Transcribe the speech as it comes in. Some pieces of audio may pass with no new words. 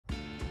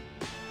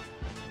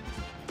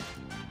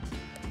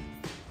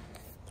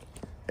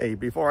Hey,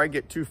 before I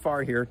get too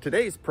far here,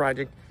 today's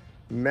project,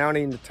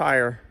 mounting the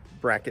tire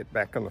bracket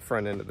back on the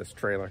front end of this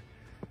trailer.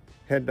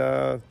 Had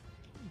the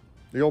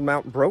old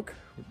mount broke,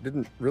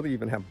 didn't really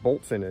even have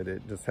bolts in it.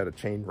 It just had a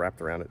chain wrapped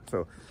around it.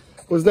 So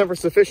it was never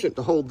sufficient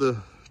to hold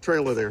the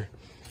trailer there.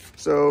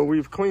 So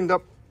we've cleaned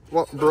up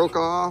what broke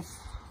off.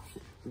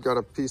 We've got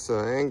a piece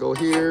of angle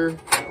here.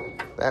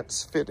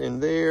 That's fit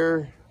in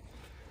there.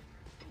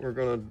 We're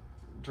gonna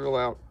drill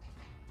out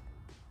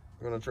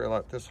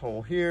this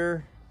hole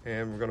here,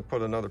 and we're gonna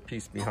put another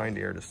piece behind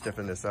here to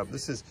stiffen this up.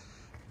 This is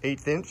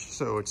 1/8 inch,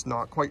 so it's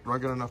not quite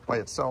rugged enough by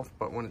itself,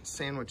 but when it's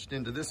sandwiched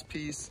into this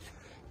piece,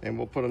 and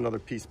we'll put another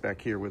piece back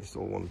here where this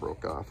old one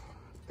broke off.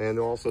 And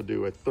we'll also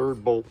do a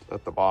 3rd bolt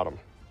at the bottom.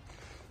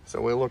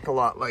 So we look a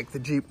lot like the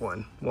Jeep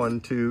one.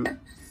 1, 2,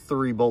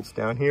 3 bolts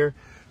down here,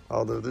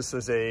 although this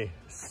is a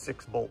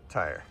 6-bolt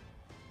tire.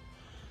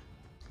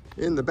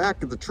 In the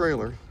back of the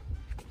trailer,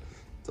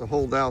 to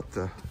hold out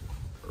the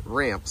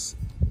ramps,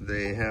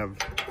 they have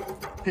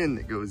a pin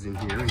that goes in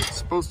here, and it's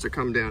supposed to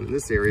come down in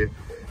this area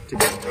to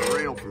get the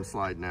rail from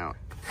sliding out.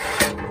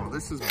 Well,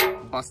 this is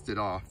busted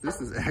off.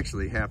 This is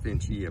actually 1/2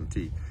 inch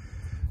EMT.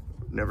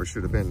 Never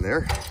should have been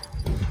there.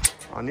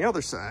 On the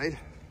other side,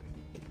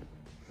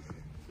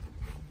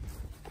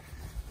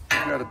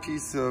 we've got a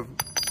piece of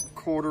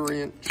 1/4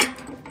 inch,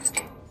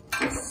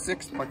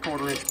 6 by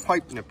 1/4 inch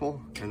pipe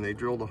nipple, and they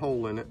drilled a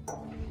hole in it,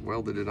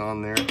 welded it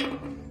on there.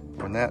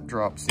 When that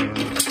drops in,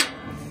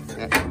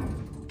 that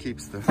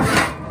keeps the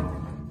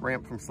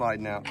ramp from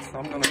sliding out. So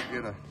I'm gonna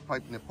get a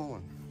pipe nipple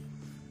and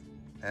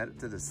add it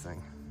to this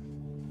thing.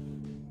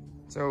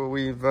 So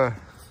we've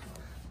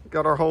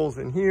got our holes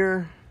in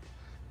here,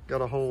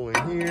 got a hole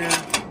in here.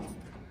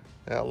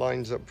 That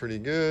lines up pretty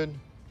good.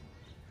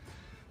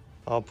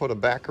 I'll put a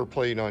backer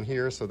plate on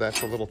here so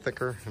that's a little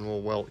thicker, and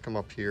we'll come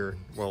up here and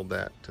weld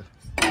that to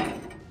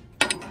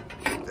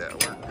make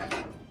that work.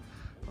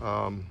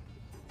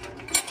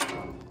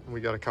 We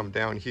got to come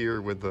down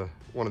here with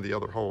one of the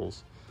other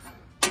holes.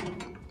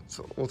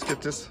 So let's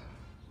get this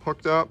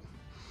hooked up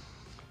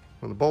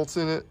with the bolts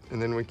in it,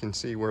 and then we can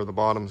see where the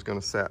bottom's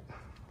going to set.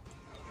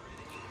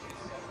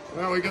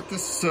 Well, we got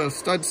this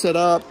stud set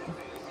up.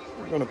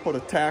 We're going to put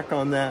a tack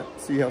on that,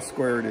 see how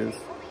square it is.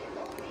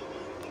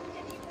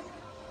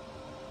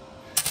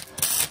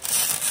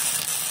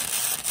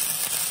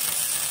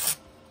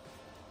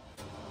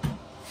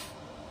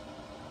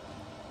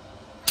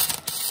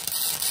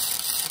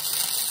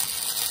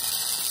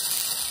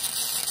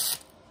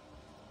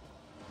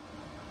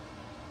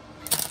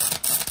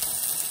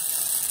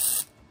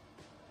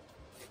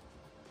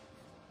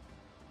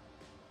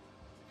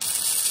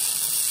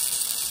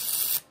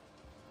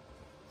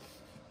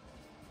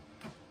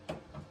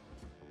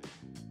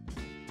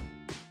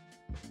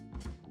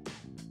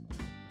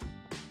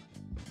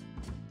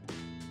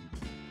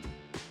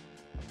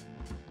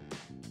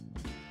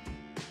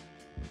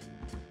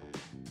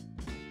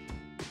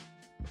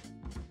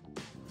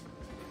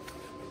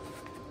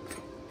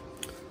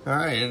 All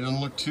right, it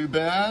doesn't look too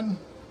bad.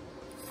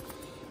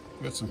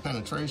 Got some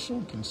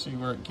penetration. You can see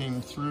where it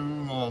came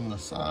through on the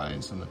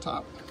sides and the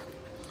top.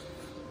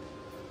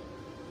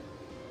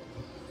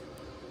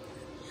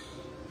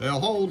 They'll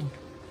hold.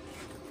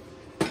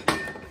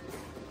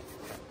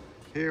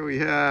 Here we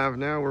have,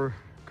 now we're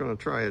gonna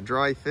try a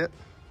dry fit.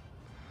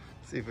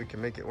 See if we can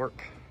make it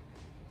work.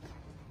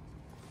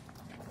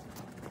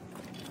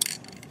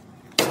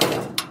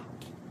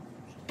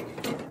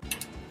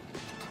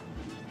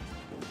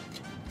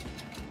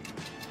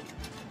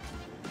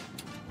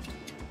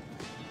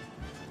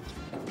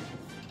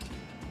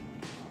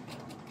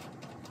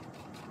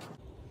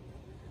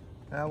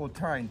 Now we'll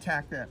try and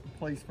tack that in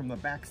place from the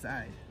back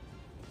side.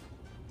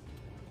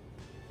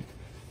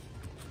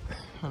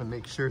 Want to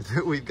make sure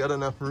that we've got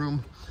enough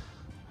room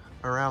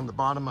around the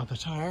bottom of the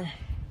tire.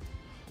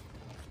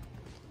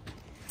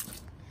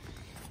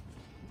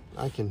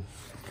 I can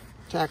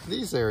tack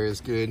these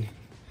areas good.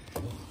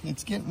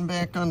 It's getting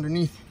back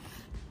underneath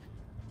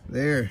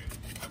there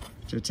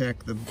to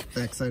tack the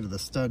back side of the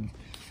stud.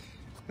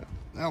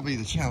 That'll be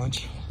the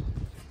challenge.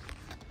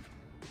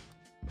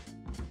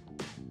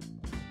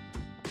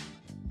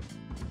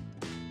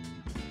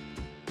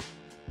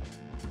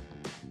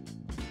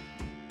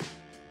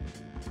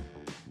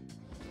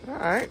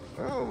 All right,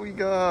 well, we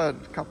got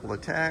a couple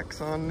of tacks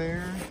on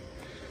there.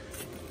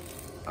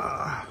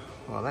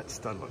 Well, that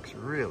stud looks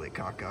really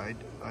cockeyed.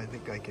 I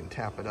think I can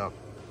tap it up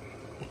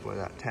with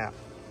that tap.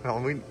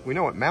 Well, we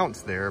know it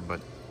mounts there, but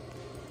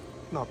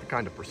not the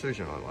kind of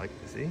precision I like,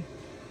 you see?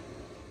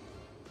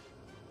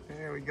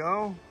 There we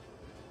go.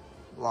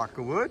 Block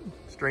of wood,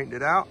 straightened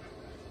it out.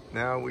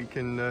 Now we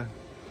can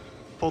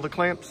pull the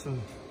clamps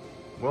and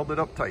weld it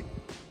up tight.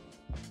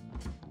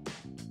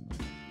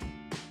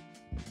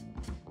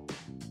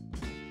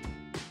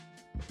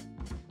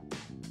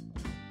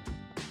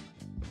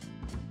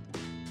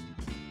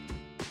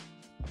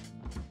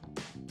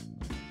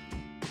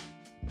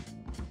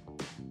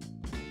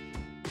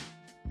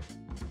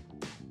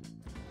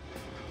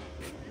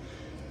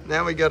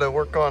 Now we got to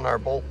work on our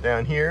bolt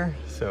down here.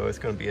 So it's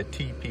going to be a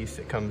T piece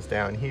that comes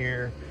down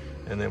here,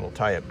 and then we'll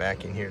tie it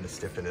back in here to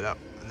stiffen it up,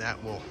 and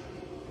that will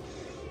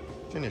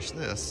finish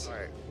this. All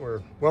right,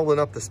 we're welding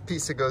up this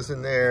piece that goes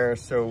in there.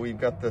 So we've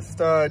got the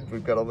stud,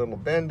 we've got a little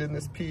bend in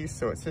this piece,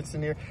 so it sits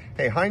in here.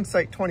 Hey,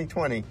 hindsight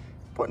 2020,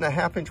 putting a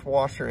 1/2-inch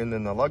washer and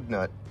then the lug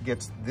nut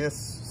gets this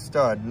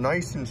stud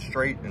nice and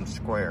straight and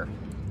square.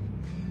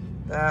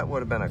 That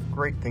would have been a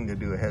great thing to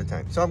do ahead of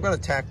time. So I'm going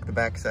to tack the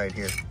backside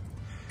here,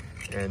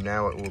 and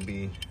now it will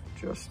be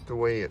just the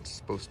way it's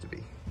supposed to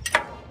be.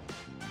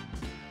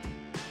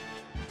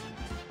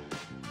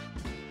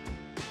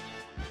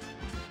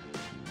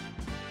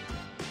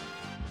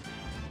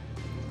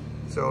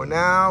 So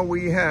now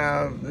we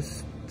have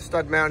this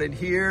stud mounted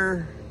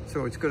here,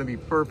 so it's going to be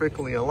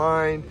perfectly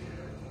aligned.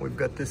 We've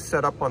got this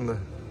set up on the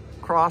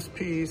cross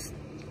piece,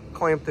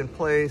 clamped in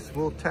place.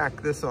 We'll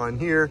tack this on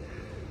here.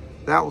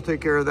 That will take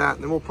care of that,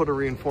 and then we'll put a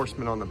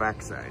reinforcement on the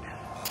backside.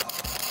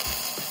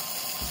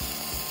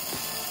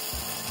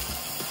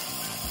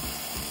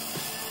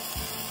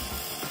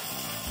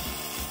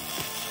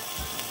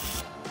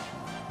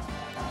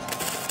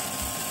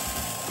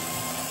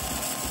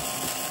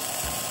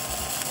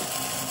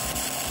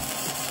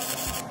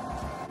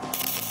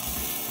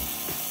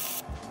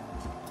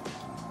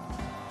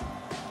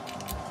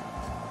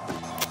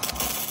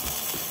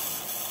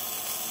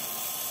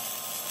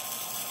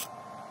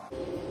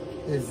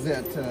 Is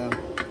that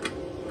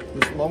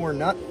this lower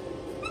nut,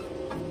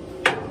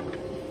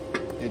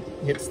 it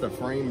hits the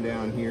frame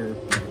down here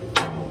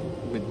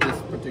with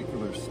this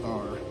particular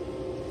star.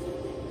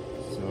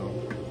 So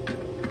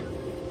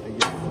I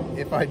guess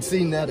if I'd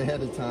seen that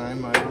ahead of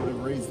time, I would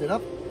have raised it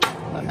up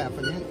a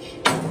 1/2 inch.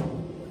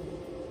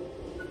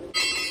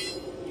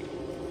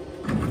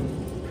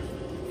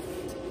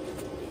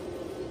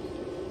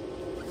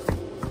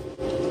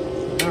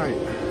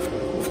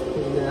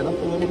 Up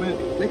a little bit.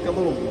 I think a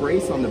little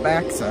brace on the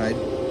back side.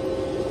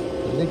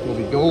 I think we'll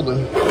be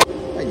golden.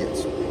 I get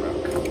some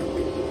rock.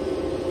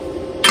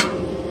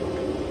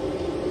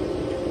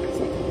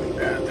 Something like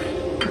that.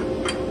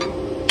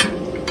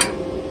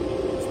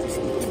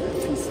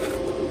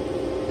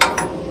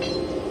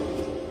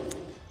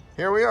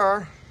 Here we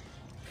are.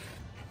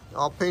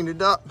 All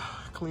painted up,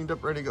 cleaned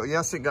up, ready to go.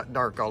 Yes, it got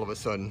dark all of a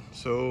sudden.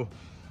 So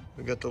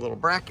we got the little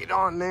bracket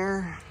on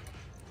there.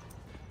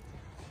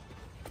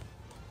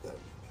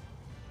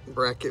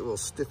 Bracket will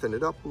stiffen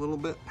it up a little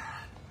bit,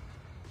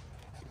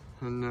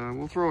 and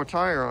we'll throw a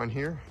tire on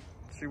here,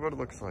 see what it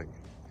looks like.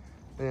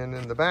 And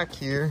in the back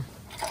here,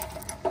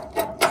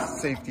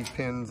 safety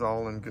pins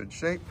all in good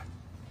shape.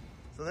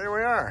 So there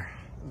we are.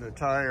 The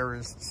tire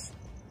is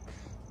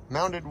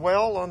mounted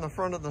well on the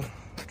front of the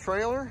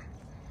trailer,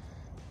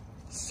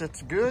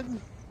 sits good.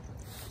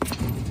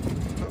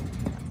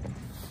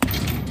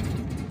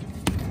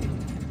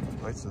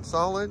 Nice and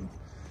solid,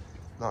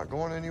 not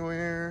going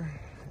anywhere,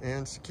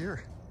 and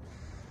secure.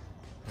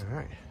 All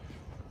right.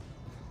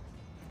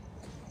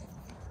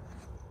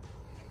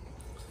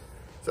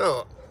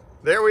 So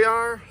there we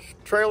are.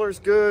 Trailer's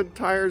good,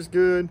 tire's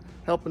good,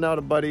 helping out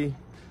a buddy.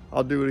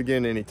 I'll do it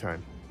again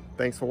anytime.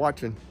 Thanks for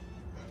watching.